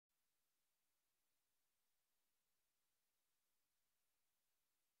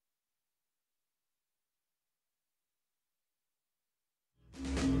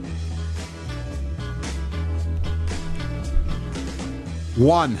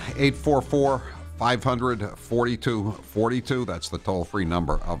1-844-500-4242. That's the toll-free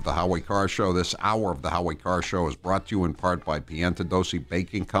number of the Howie Carr Show. This hour of the Howie Carr Show is brought to you in part by Piantadosi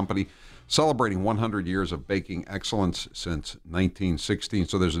Baking Company, celebrating 100 years of baking excellence since 1916.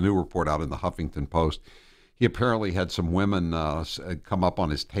 So there's a new report out in the Huffington Post. He apparently had some women come up on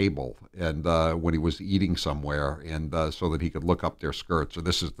his table and when he was eating somewhere, and so that he could look up their skirts. So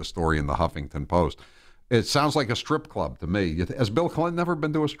this is the story in the Huffington Post. It sounds like a strip club to me. Has Bill Clinton ever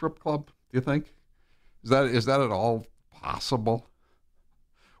been to a strip club, do you think? Is that at all possible?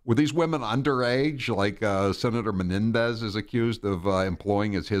 Were these women underage, like Senator Menendez is accused of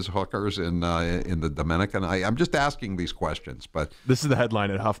employing as his hookers in the Dominican? I'm just asking these questions. But this is the headline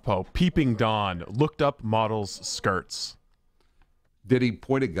at HuffPo. Peeping Dawn looked up models' skirts. Did he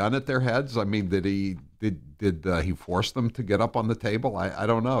point a gun at their heads? I mean, did he force them to get up on the table? I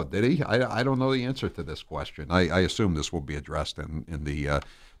don't know. Did he? I don't know the answer to this question. I assume this will be addressed in the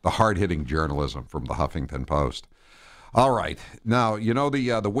hard-hitting journalism from the Huffington Post. All right. Now, you know,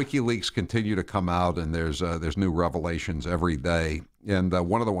 the WikiLeaks continue to come out, and there's new revelations every day. And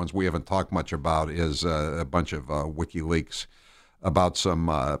one of the ones we haven't talked much about is a bunch of WikiLeaks about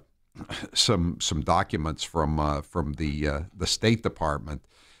some documents from the State Department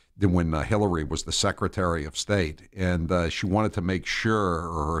when Hillary was the Secretary of State, and she wanted to make sure,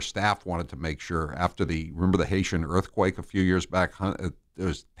 or her staff wanted to make sure, after remember the Haitian earthquake a few years back? It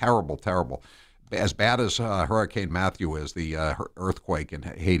was terrible, terrible. As bad as Hurricane Matthew is, the earthquake in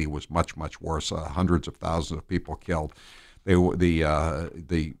Haiti was much, much worse. Hundreds of thousands of people killed.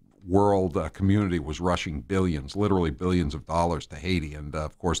 The world community was rushing billions, literally billions of dollars to Haiti, and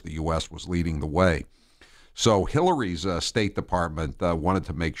of course the U.S. was leading the way. So Hillary's State Department wanted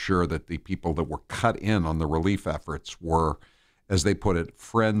to make sure that the people that were cut in on the relief efforts were, as they put it,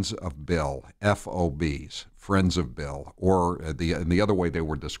 friends of Bill, FOBs, friends of Bill, or the other way they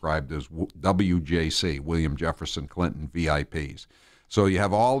were described as WJC, William Jefferson Clinton VIPs. So you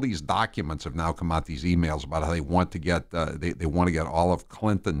have all these documents have now come out, these emails about how they want to get they want to get all of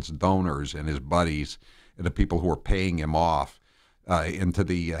Clinton's donors and his buddies and the people who are paying him off into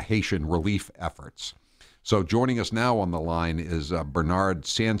the Haitian relief efforts. So joining us now on the line is Bernard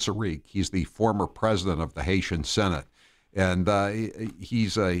Sansarique. He's the former president of the Haitian Senate, and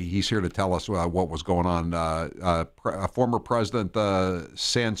he's here to tell us what was going on. Former President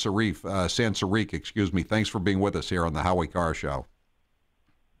Sansarique, excuse me. Thanks for being with us here on the Howie Carr Show.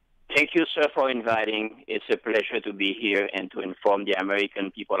 Thank you, sir, for inviting. It's a pleasure to be here and to inform the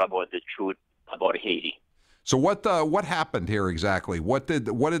American people about the truth about Haiti. So what happened here exactly? What did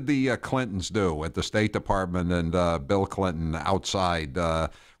the Clintons do at the State Department and Bill Clinton outside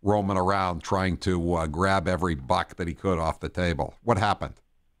roaming around trying to grab every buck that he could off the table? What happened?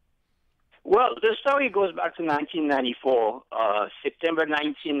 Well, the story goes back to 1994, September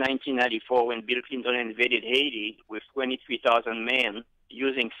 19, 1994, when Bill Clinton invaded Haiti with 23,000 men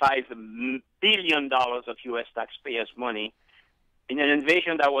using $5 billion of U.S. taxpayers' money in an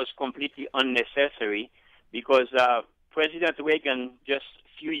invasion that was completely unnecessary, because President Reagan, just a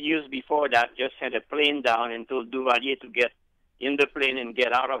few years before that, just sent a plane down and told Duvalier to get in the plane and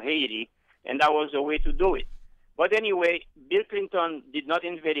get out of Haiti, and that was the way to do it. But anyway, Bill Clinton did not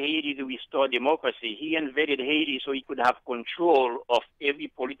invade Haiti to restore democracy. He invaded Haiti so he could have control of every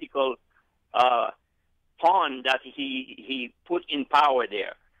political pawn that he put in power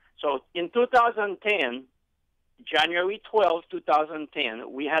there. So in 2010, January 12,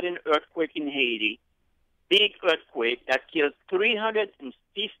 2010, we had an earthquake in Haiti, big earthquake that killed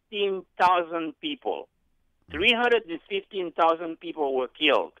 315,000 people. 315,000 people were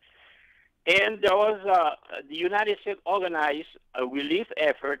killed. And there was the United States organized a relief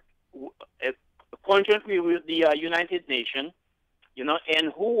effort conjointly with the United Nations,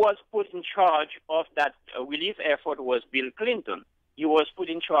 and who was put in charge of that relief effort was Bill Clinton. He was put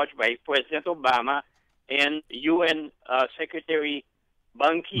in charge by President Obama and UN Secretary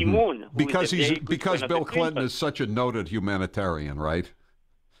Ban Ki-moon. Because Bill Clinton is such a noted humanitarian, right?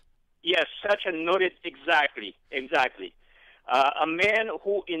 Yes, such a noted, exactly. A man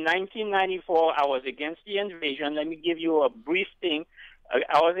who in 1994, I was against the invasion. Let me give you a brief thing.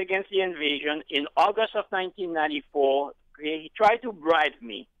 I was against the invasion. In August of 1994, he tried to bribe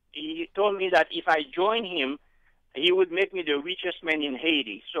me. He told me that if I joined him, he would make me the richest man in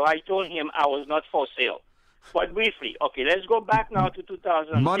Haiti. So I told him I was not for sale. But briefly, okay, let's go back now to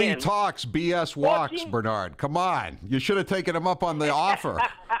 2010. Money talks, BS walks, Bernard. Come on. You should have taken him up on the offer.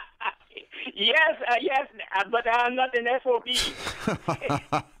 Yes, but I'm not an FOB.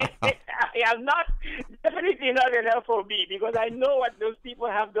 I am definitely not an FOB, because I know what those people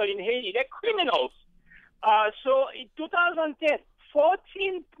have done in Haiti. They're criminals. So in 2010,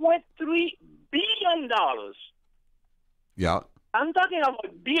 $14.3 billion. Yeah. I'm talking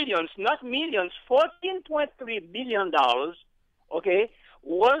about billions, not millions. $14.3 billion, okay,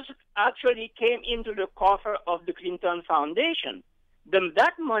 actually came into the coffer of the Clinton Foundation.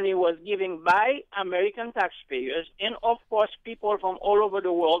 That money was given by American taxpayers and, of course, people from all over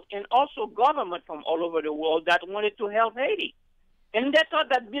the world and also government from all over the world that wanted to help Haiti. And they thought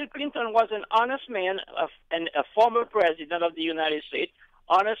that Bill Clinton was an honest man and a former president of the United States,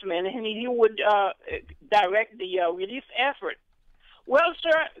 honest man, and he would direct the relief effort. Well,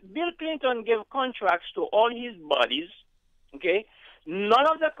 sir, Bill Clinton gave contracts to all his buddies, okay? None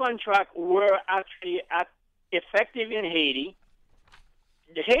of the contracts were actually effective in Haiti.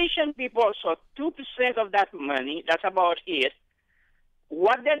 The Haitian people saw 2% of that money. That's about it.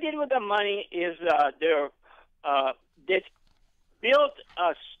 What they did with the money is they built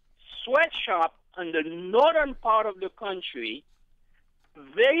a sweatshop in the northern part of the country,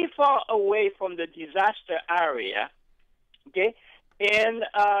 very far away from the disaster area, okay? And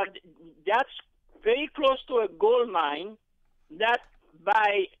that's very close to a gold mine that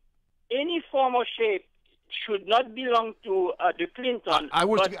by any form or shape should not belong to the Clinton. I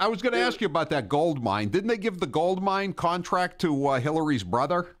was going to ask you about that gold mine. Didn't they give the gold mine contract to Hillary's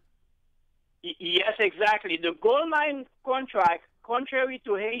brother? Yes, exactly. The gold mine contract, contrary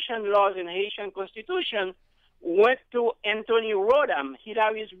to Haitian laws and Haitian constitution, went to Anthony Rodham,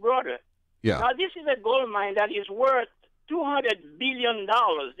 Hillary's brother. Yeah. Now, this is a gold mine that is worth $200 billion.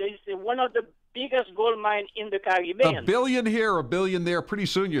 This is one of the biggest gold mine in the Caribbean. A billion here, a billion there. Pretty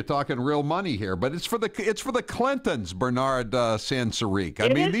soon you're talking real money here. But it's for the Clintons, Bernard Sansaric. I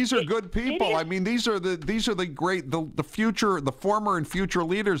mean, these are good people. I mean, these are the great the future, the former and future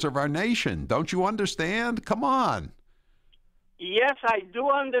leaders of our nation. Don't you understand? Come on. Yes, I do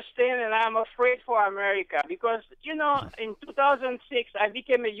understand, and I'm afraid for America because, you know, in 2006, I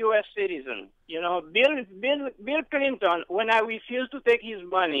became a U.S. citizen. You know, Bill Clinton, when I refused to take his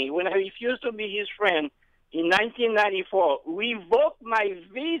money, when I refused to be his friend in 1994, revoked my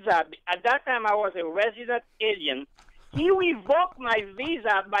visa. At that time, I was a resident alien. He revoked my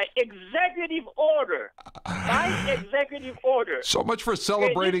visa by executive order. By executive order. So much for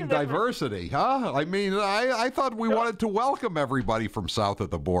celebrating diversity, huh? I mean, I thought we wanted to welcome everybody from south of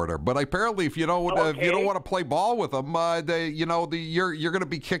the border, but apparently, if you don't want to play ball with them, you're going to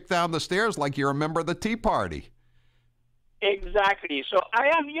be kicked down the stairs like you're a member of the Tea Party. Exactly. So I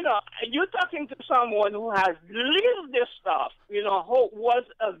am, you know, you're talking to someone who has lived this stuff, you know, who was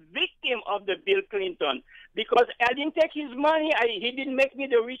a victim of the Bill Clinton. Because I didn't take his money, he didn't make me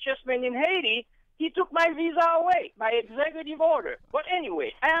the richest man in Haiti. He took my visa away by executive order. But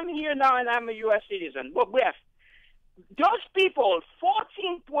anyway, I am here now and I'm a U.S. citizen. But yes, those people,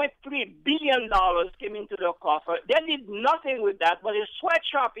 $14.3 billion came into the coffer. They did nothing with that, but a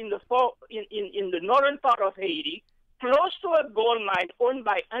sweatshop in the northern part of Haiti, close to a gold mine owned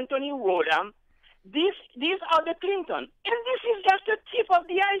by Anthony Rodham. These are the Clinton. And this is just the tip of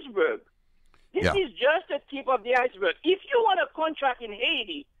the iceberg. This is just the tip of the iceberg. If you want a contract in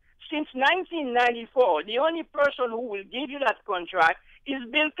Haiti, since 1994, the only person who will give you that contract is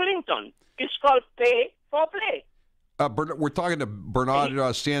Bill Clinton. It's called pay for play. We're talking to Bernard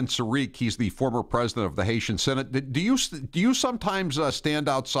Sansaric. He's the former president of the Haitian Senate. Do you sometimes stand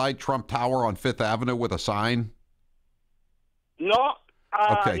outside Trump Tower on Fifth Avenue with a sign? No.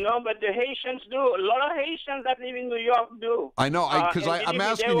 No, but the Haitians do. A lot of Haitians that live in New York do. I know, because I'm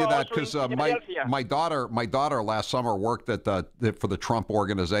asking you that because my daughter last summer worked at for the Trump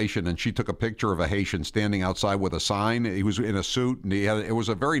organization, and she took a picture of a Haitian standing outside with a sign. He was in a suit, and it was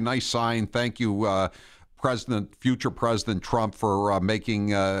a very nice sign. Thank you, future President Trump, for making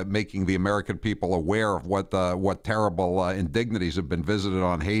the American people aware of what terrible indignities have been visited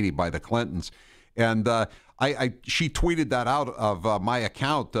on Haiti by the Clintons. And she tweeted that out of my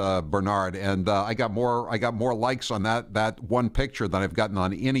account, Bernard, and I got more likes on that one picture than I've gotten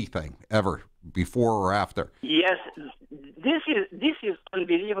on anything ever before or after. Yes, this is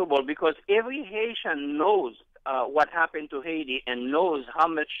unbelievable because every Haitian knows what happened to Haiti and knows how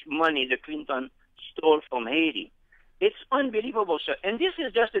much money the Clinton stole from Haiti. It's unbelievable, sir. And this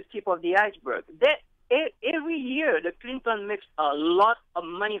is just the tip of the iceberg. Every year, the Clinton makes a lot of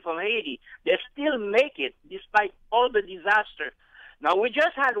money from Haiti. They still make it despite all the disaster. Now, we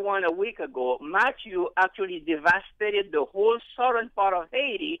just had one a week ago. Matthew actually devastated the whole southern part of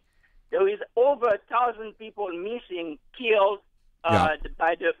Haiti. There is over 1,000 people missing, killed by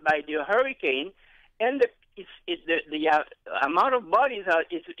the hurricane, and the amount of bodies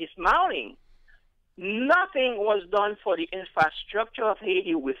is mounting. Nothing was done for the infrastructure of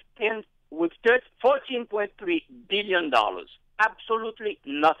Haiti with $14.3 billion. absolutely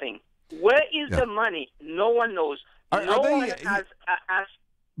nothing. Where is the money? No one knows. No one has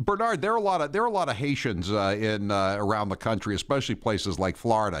Bernard, there are a lot of Haitians in around the country, especially places like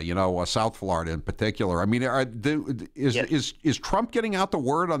Florida. South Florida in particular. I mean, is Trump getting out the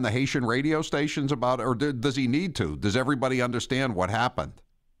word on the Haitian radio stations about it, or does he need to? Does everybody understand what happened?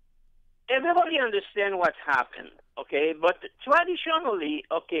 Everybody understands what happened, okay? But traditionally,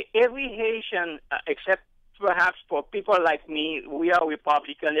 okay, every Haitian, except perhaps for people like me, we are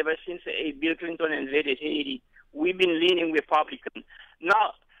Republican. Ever since Bill Clinton invaded Haiti, we've been leaning Republican.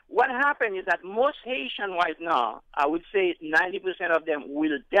 Now, what happened is that most Haitians right now, I would say 90% of them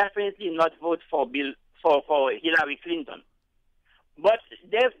will definitely not vote for Hillary Clinton. But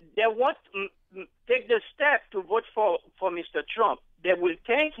they won't take the step to vote for Mr. Trump. They will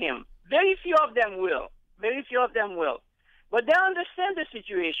thank him. Very few of them will. Very few of them will. But they understand the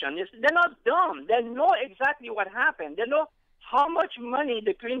situation. They're not dumb. They know exactly what happened. They know how much money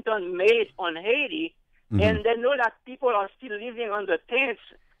the Clinton made on Haiti, and they know that people are still living under tents.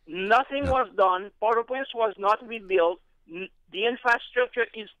 Nothing was done. Port-au-Prince was not rebuilt. The infrastructure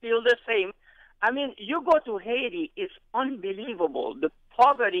is still the same. I mean, you go to Haiti, it's unbelievable. The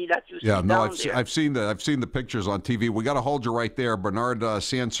poverty that you see down there. I've seen the pictures on TV. We got to hold you right there, Bernard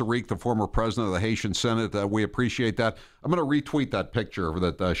Sansaric, the former president of the Haitian Senate. We appreciate that. I'm going to retweet that picture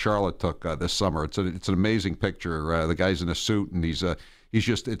that Charlotte took this summer. It's an amazing picture. The guy's in a suit, and he's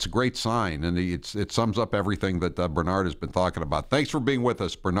just, it's a great sign, and it sums up everything that Bernard has been talking about. Thanks for being with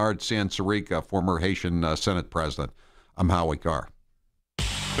us, Bernard Sansaric, former Haitian Senate president. I'm Howie Carr.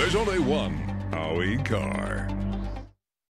 There's only one Howie Carr.